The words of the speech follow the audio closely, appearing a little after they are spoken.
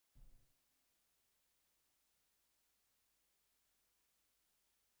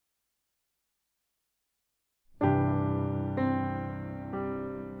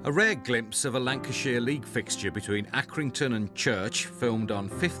A rare glimpse of a Lancashire League fixture between Accrington and Church, filmed on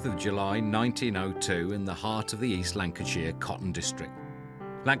 5th of July 1902 in the heart of the East Lancashire Cotton District.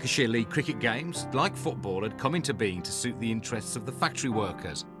 Lancashire League cricket games, like football, had come into being to suit the interests of the factory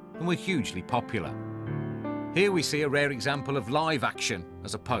workers and were hugely popular. Here we see a rare example of live action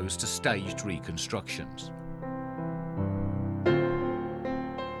as opposed to staged reconstructions.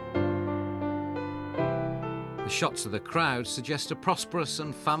 The shots of the crowd suggest a prosperous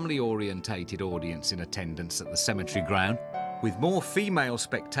and family-orientated audience in attendance at the cemetery ground, with more female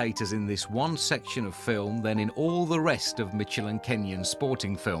spectators in this one section of film than in all the rest of Mitchell and Kenyon's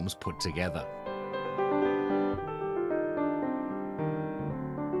sporting films put together.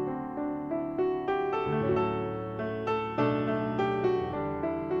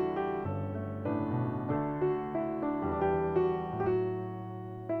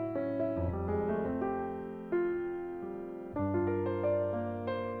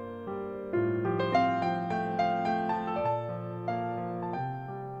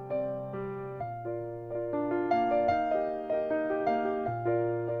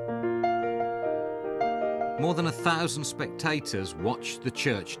 More than 1,000 spectators watched the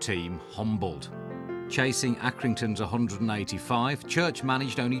Church team humbled. Chasing Accrington's 185, Church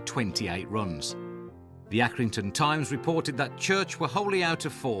managed only 28 runs. The Accrington Times reported that Church were wholly out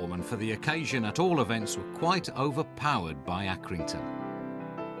of form and for the occasion at all events were quite overpowered by Accrington.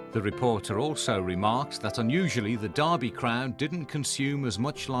 The reporter also remarked that unusually the Derby crowd didn't consume as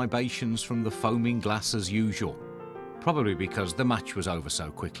much libations from the foaming glass as usual, probably because the match was over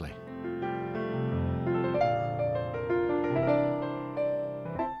so quickly.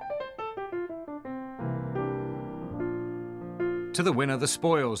 To the winner the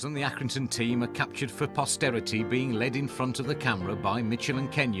spoils, and the Accrington team are captured for posterity, being led in front of the camera by Mitchell and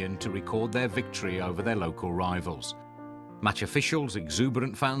Kenyon to record their victory over their local rivals. Match officials,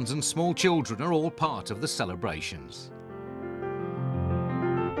 exuberant fans and small children are all part of the celebrations.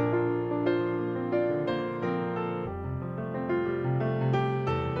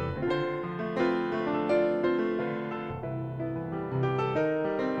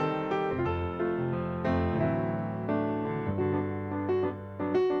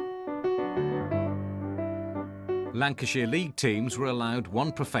 Lancashire League teams were allowed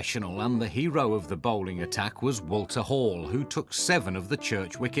one professional, and the hero of the bowling attack was Walter Hall, who took 7 of the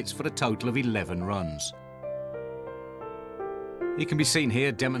Church wickets for a total of 11 runs. He can be seen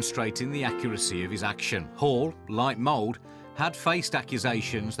here demonstrating the accuracy of his action. Hall, like Mould, had faced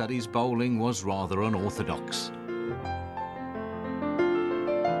accusations that his bowling was rather unorthodox.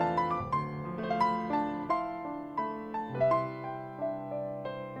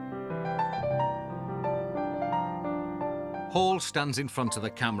 Hall stands in front of the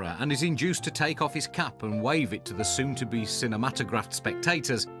camera and is induced to take off his cap and wave it to the soon-to-be cinematographed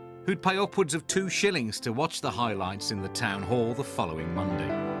spectators, who'd pay upwards of 2 shillings to watch the highlights in the town hall the following Monday.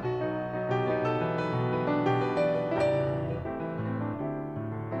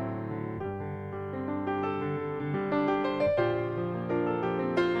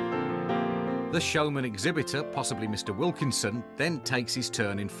 The showman exhibitor, possibly Mr. Wilkinson, then takes his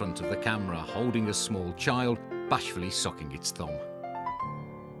turn in front of the camera, holding a small child, bashfully sucking its thumb.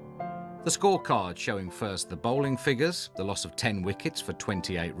 The scorecard showing first the bowling figures, the loss of 10 wickets for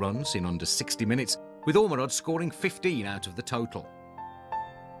 28 runs in under 60 minutes, with Ormerod scoring 15 out of the total.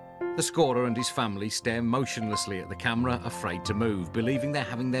 The scorer and his family stare motionlessly at the camera, afraid to move, believing they're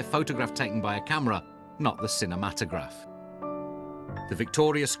having their photograph taken by a camera, not the cinematograph. The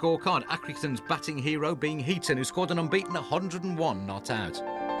Victoria scorecard, Accrington's batting hero being Heaton, who scored an unbeaten 101 not out.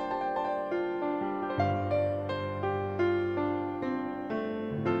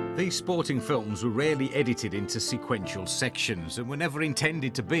 These sporting films were rarely edited into sequential sections and were never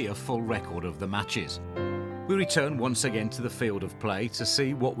intended to be a full record of the matches. We return once again to the field of play to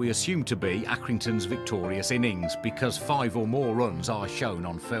see what we assume to be Accrington's victorious innings, because 5 or more runs are shown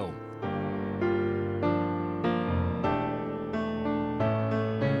on film.